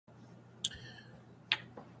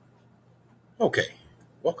Okay,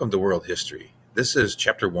 welcome to World History. This is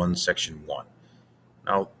Chapter 1, Section 1.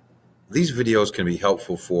 Now, these videos can be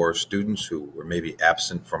helpful for students who were maybe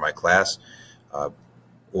absent from my class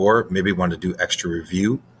or maybe want to do extra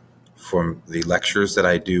review from the lectures that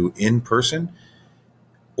I do in person.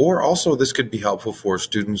 Or also this could be helpful for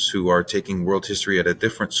students who are taking world history at a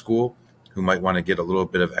different school who might want to get a little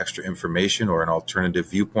bit of extra information or an alternative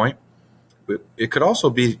viewpoint. But it could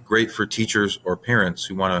also be great for teachers or parents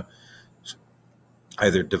who want to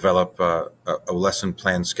either develop a lesson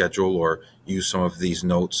plan schedule or use some of these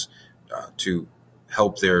notes to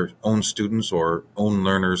help their own students or own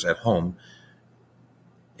learners at home.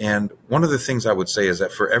 And one of the things I would say is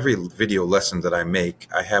that for every video lesson that I make,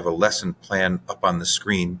 I have a lesson plan up on the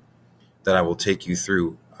screen that I will take you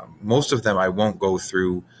through. Most of them I won't go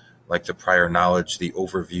through, like the prior knowledge, the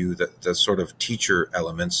overview, the sort of teacher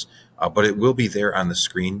elements, but it will be there on the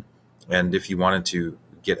screen. And if you wanted to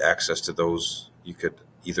get access to those, you could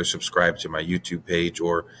either subscribe to my YouTube page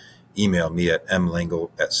or email me at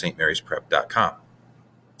mlangle@stmarysprep.com.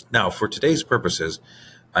 Now, for today's purposes,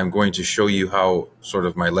 I'm going to show you how sort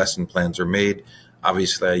of my lesson plans are made.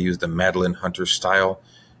 Obviously, I use the Madeline Hunter style.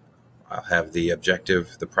 I'll have the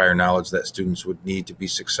objective, the prior knowledge that students would need to be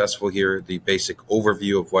successful here, the basic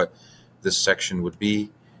overview of what this section would be,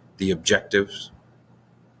 the objectives,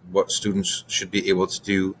 what students should be able to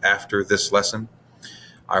do after this lesson.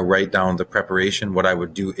 I write down the preparation, what I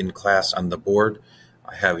would do in class on the board.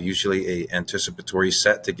 I have usually an anticipatory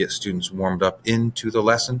set to get students warmed up into the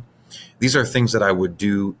lesson. These are things that I would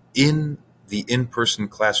do in the in-person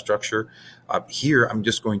class structure. Here, I'm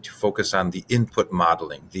just going to focus on the input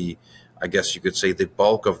modeling, I guess you could say the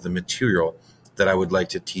bulk of the material that I would like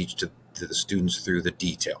to teach to the students through the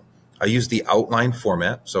detail. I use the outline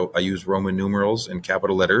format, so I use Roman numerals and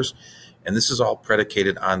capital letters, and this is all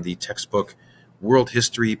predicated on the textbook World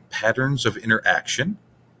History Patterns of Interaction,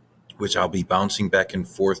 which I'll be bouncing back and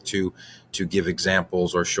forth to give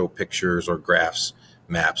examples or show pictures or graphs,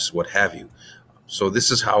 maps, what have you. So this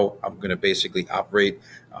is how I'm going to basically operate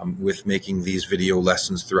with making these video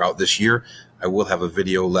lessons throughout this year. I will have a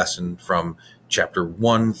video lesson from Chapter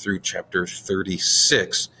 1 through Chapter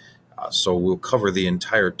 36. So we'll cover the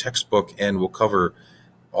entire textbook, and we'll cover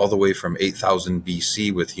all the way from 8000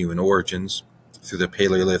 BC with human origins, through the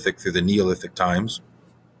Paleolithic, through the Neolithic times,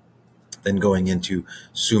 then going into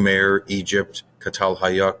Sumer, Egypt,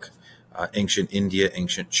 Catalhayuk, ancient India,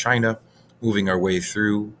 ancient China, moving our way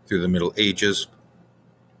through the Middle Ages,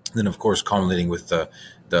 then of course culminating with the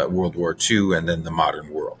World War II and then the modern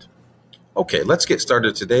world. Okay, let's get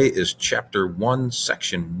started. Today is Chapter 1,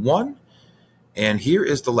 Section 1, and here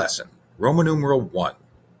is the lesson. Roman numeral 1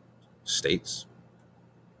 states,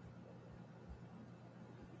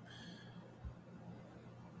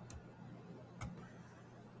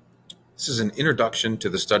 this is an introduction to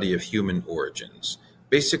the study of human origins.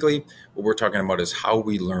 Basically, what we're talking about is how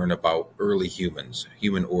we learn about early humans,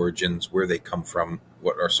 human origins, where they come from,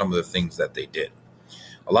 what are some of the things that they did.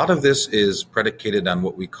 A lot of this is predicated on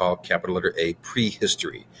what we call, capital letter A,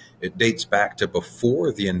 prehistory. It dates back to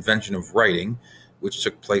before the invention of writing, which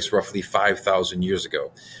took place roughly 5,000 years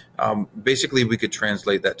ago. Basically, we could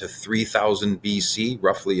translate that to 3000 BC,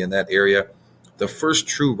 roughly in that area. The first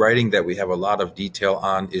true writing that we have a lot of detail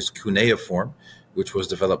on is cuneiform, which was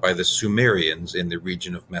developed by the Sumerians in the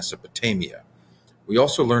region of Mesopotamia. We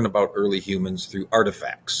also learn about early humans through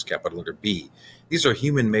artifacts, capital letter B. These are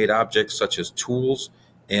human-made objects such as tools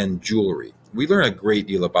and jewelry. We learn a great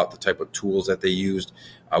deal about the type of tools that they used,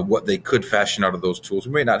 what they could fashion out of those tools.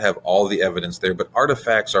 We may not have all the evidence there, but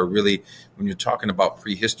artifacts are really, when you're talking about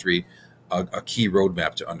prehistory, a key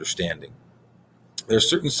roadmap to understanding. There are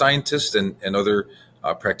certain scientists and other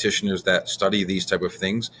practitioners that study these type of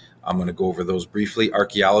things. I'm going to go over those briefly.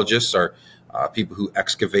 Archaeologists are people who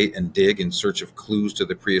excavate and dig in search of clues to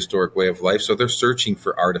the prehistoric way of life. So they're searching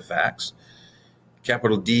for artifacts.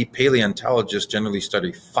 Capital D, paleontologists generally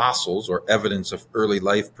study fossils or evidence of early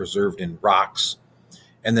life preserved in rocks.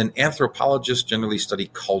 And then anthropologists generally study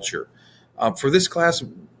culture. For this class,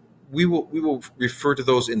 we will refer to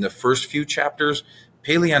those in the first few chapters.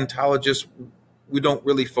 Paleontologists, we don't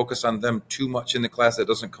really focus on them too much in the class. That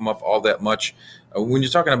doesn't come up all that much. When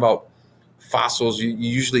you're talking about fossils, you're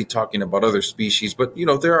usually talking about other species, but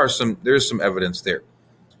there's some evidence there.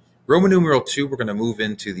 Roman numeral 2, we're going to move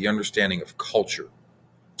into the understanding of culture.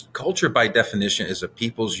 Culture, by definition, is a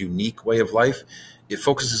people's unique way of life. It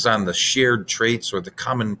focuses on the shared traits or the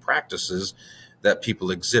common practices that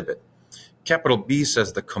people exhibit. Capital B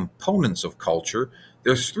says the components of culture.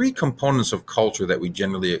 There's 3 components of culture that we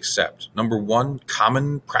generally accept. Number 1,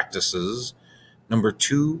 common practices. Number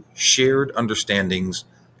 2, shared understandings.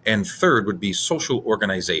 And third would be social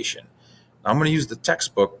organization. Now, I'm going to use the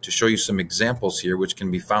textbook to show you some examples here, which can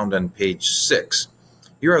be found on page 6.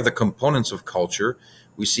 Here are the components of culture.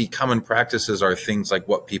 We see common practices are things like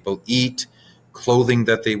what people eat, clothing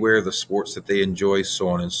that they wear, the sports that they enjoy, so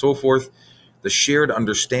on and so forth. The shared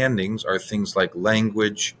understandings are things like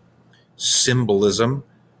language, symbolism,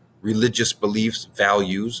 religious beliefs,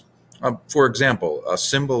 values. For example, a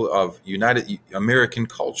symbol of United American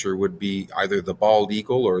culture would be either the bald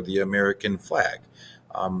eagle or the American flag.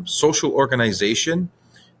 Social organization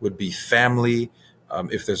would be family,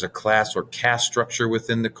 if there's a class or caste structure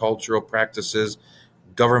within the cultural practices,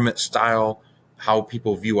 government style, how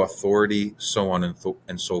people view authority, so on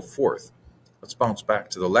and so forth. Let's bounce back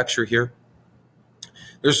to the lecture here.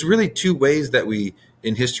 There's really two ways that we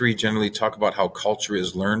in history generally talk about how culture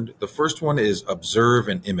is learned. The first one is observe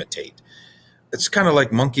and imitate. It's kind of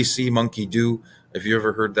like monkey see, monkey do. If you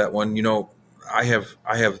ever heard that one, you know, I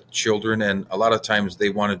have children, and a lot of times they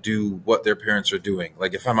want to do what their parents are doing.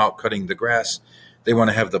 Like if I'm out cutting the grass, they want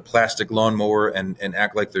to have the plastic lawnmower and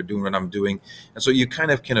act like they're doing what I'm doing. And so you kind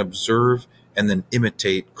of can observe and then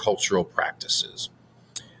imitate cultural practices.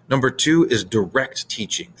 Number 2 is direct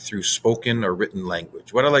teaching through spoken or written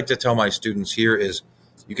language. What I like to tell my students here is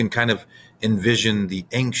you can kind of envision the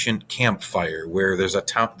ancient campfire where there's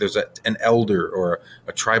an elder or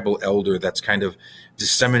a tribal elder that's kind of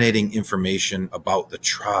disseminating information about the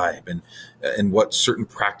tribe and what certain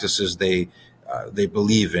practices they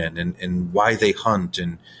believe in and why they hunt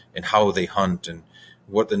and how they hunt and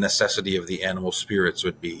what the necessity of the animal spirits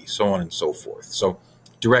would be, so on and so forth. So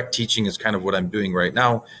direct teaching is kind of what I'm doing right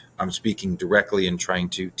now. I'm speaking directly and trying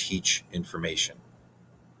to teach information.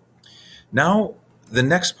 Now, the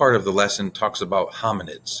next part of the lesson talks about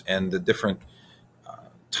hominids and the different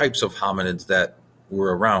types of hominids that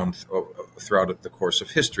were around throughout the course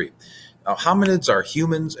of history. Now, hominids are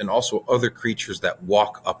humans and also other creatures that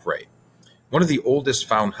walk upright. One of the oldest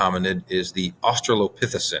found hominid is the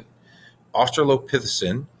Australopithecine.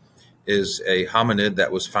 Australopithecine is a hominid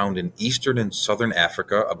that was found in eastern and southern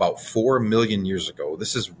Africa about 4 million years ago.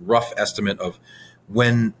 This is a rough estimate of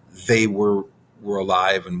when they were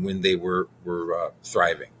alive and when they were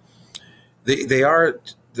thriving. They are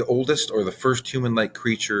the oldest or the first human-like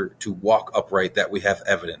creature to walk upright that we have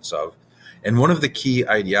evidence of. And one of the key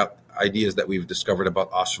ideas that we've discovered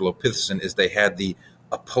about Australopithecine is they had the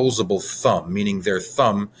opposable thumb, meaning their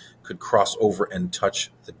thumb could cross over and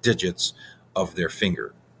touch the digits of their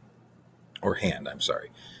finger or hand, I'm sorry.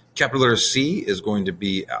 Capital letter C is going to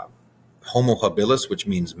be Homo habilis, which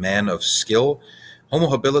means man of skill. Homo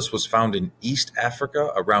habilis was found in East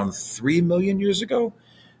Africa around 3 million years ago.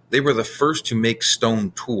 They were the first to make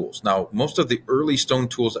stone tools. Now, most of the early stone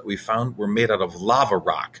tools that we found were made out of lava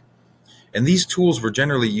rock. And these tools were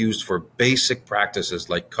generally used for basic practices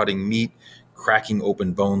like cutting meat, cracking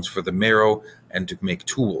open bones for the marrow, and to make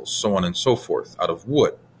tools, so on and so forth, out of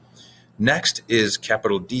wood. Next is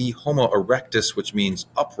capital D, Homo erectus, which means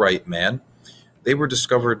upright man. They were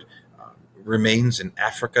discovered remains in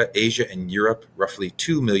Africa, Asia, and Europe roughly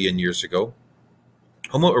 2 million years ago.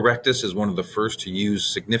 Homo erectus is one of the first to use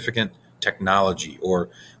significant technology or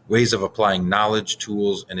ways of applying knowledge,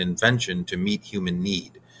 tools, and invention to meet human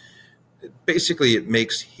need. Basically, it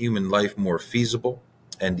makes human life more feasible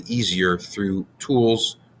and easier through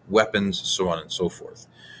tools, weapons, so on and so forth.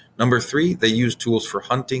 Number 3, they use tools for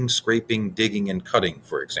hunting, scraping, digging, and cutting,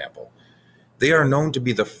 for example. They are known to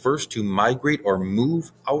be the first to migrate or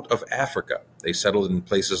move out of Africa. They settled in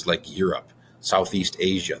places like Europe, Southeast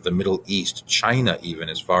Asia, the Middle East, China, even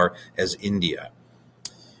as far as India.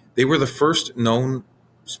 They were the first known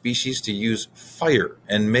species to use fire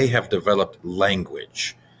and may have developed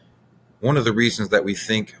language. One of the reasons that we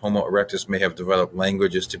think Homo erectus may have developed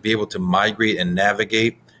language is to be able to migrate and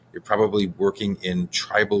navigate. You're probably working in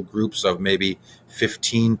tribal groups of maybe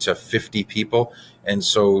 15 to 50 people. And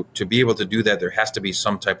so to be able to do that, there has to be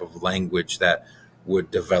some type of language that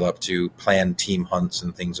would develop to plan team hunts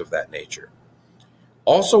and things of that nature.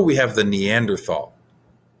 Also, we have the Neanderthal.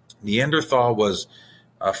 Neanderthal was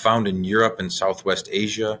found in Europe and Southwest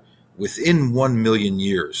Asia within 1 million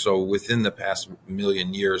years. So within the past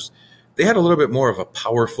million years, they had a little bit more of a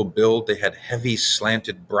powerful build. They had heavy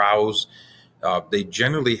slanted brows. They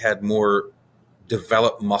generally had more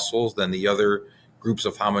developed muscles than the other groups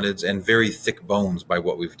of hominids and very thick bones by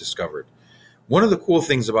what we've discovered. One of the cool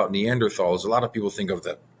things about Neanderthal is a lot of people think of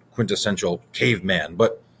the quintessential caveman,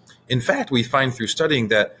 but in fact, we find through studying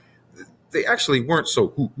that they actually weren't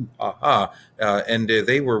so and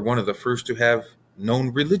they were one of the first to have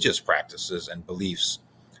known religious practices and beliefs.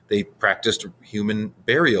 They practiced human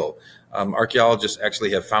burial. Archaeologists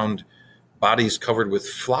actually have found bodies covered with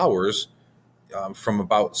flowers from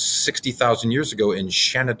about 60,000 years ago in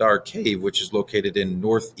Shanidar Cave, which is located in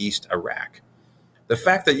northeast Iraq. The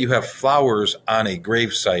fact that you have flowers on a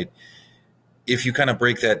gravesite, if you kind of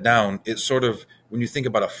break that down, it's sort of, when you think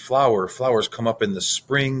about a flower, flowers come up in the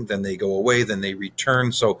spring, then they go away, then they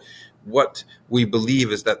return. So what we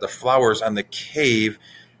believe is that the flowers on the cave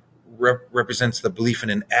represents the belief in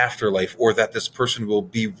an afterlife, or that this person will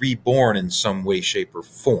be reborn in some way, shape, or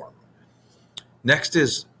form. Next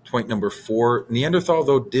is point number 4. Neanderthal,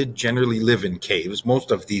 though, did generally live in caves.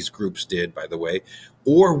 Most of these groups did, by the way,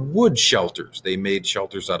 or wood shelters. They made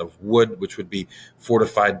shelters out of wood, which would be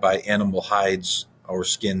fortified by animal hides or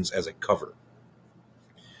skins as a cover.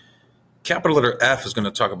 Capital letter F is going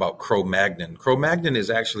to talk about Cro-Magnon. Cro-Magnon is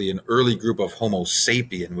actually an early group of Homo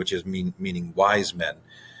sapien, which is meaning wise men.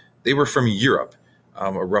 They were from Europe,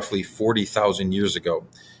 roughly 40,000 years ago.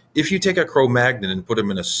 If you take a Cro-Magnon and put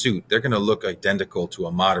them in a suit, they're going to look identical to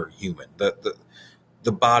a modern human.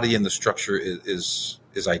 The body and the structure is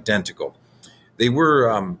identical. They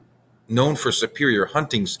were known for superior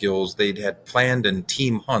hunting skills. They'd had planned and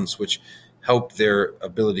team hunts, which helped their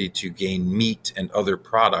ability to gain meat and other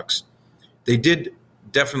products. They did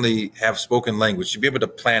definitely have spoken language. To be able to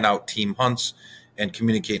plan out team hunts and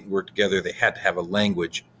communicate and work together, they had to have a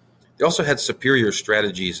language. They also had superior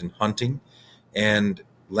strategies in hunting and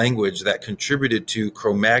language that contributed to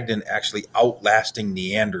Cro-Magnon actually outlasting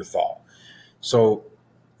Neanderthal. So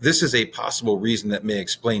this is a possible reason that may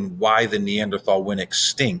explain why the Neanderthal went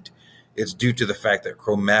extinct. It's due to the fact that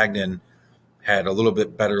Cro-Magnon had a little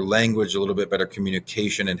bit better language, a little bit better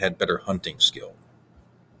communication, and had better hunting skill.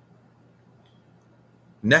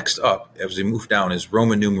 Next up, as we move down, is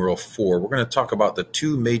Roman numeral 4. We're going to talk about the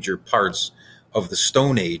 2 major parts of the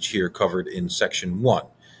Stone Age here covered in section 1.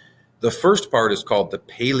 The first part is called the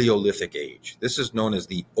Paleolithic Age. This is known as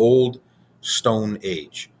the Old Stone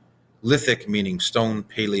Age. Lithic meaning stone,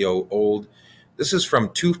 paleo, old. This is from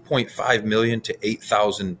 2.5 million to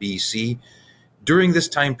 8,000 BC. During this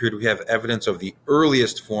time period, we have evidence of the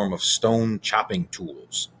earliest form of stone chopping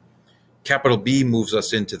tools. Capital B moves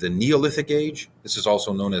us into the Neolithic Age. This is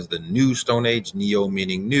also known as the New Stone Age, neo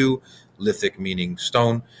meaning new, lithic meaning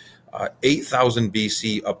stone. 8,000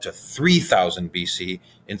 BC up to 3,000 BC.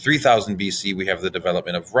 In 3,000 BC, we have the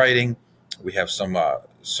development of writing. We have some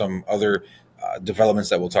other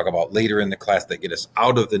developments that we'll talk about later in the class that get us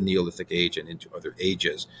out of the Neolithic Age and into other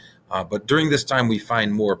ages. But during this time, we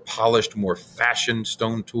find more polished, more fashioned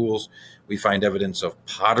stone tools. We find evidence of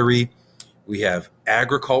pottery. We have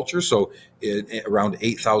agriculture. So around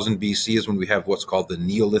 8,000 BC is when we have what's called the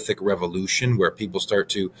Neolithic Revolution, where people start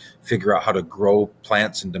to figure out how to grow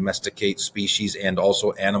plants and domesticate species and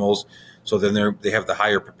also animals. So then they have the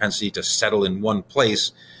higher propensity to settle in one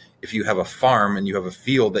place. If you have a farm and you have a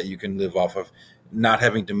field that you can live off of, not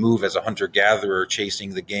having to move as a hunter-gatherer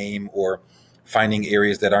chasing the game or finding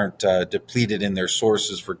areas that aren't depleted in their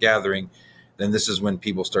sources for gathering, then this is when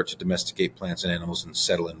people start to domesticate plants and animals and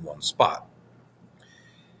settle in one spot.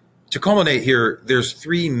 To culminate here, there's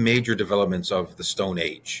 3 major developments of the Stone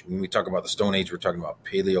Age. When we talk about the Stone Age, we're talking about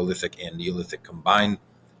Paleolithic and Neolithic combined.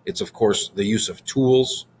 It's, of course, the use of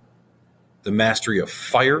tools, the mastery of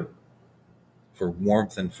fire for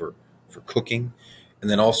warmth and for cooking, and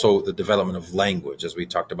then also the development of language, as we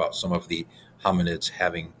talked about some of the hominids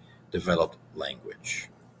having developed language.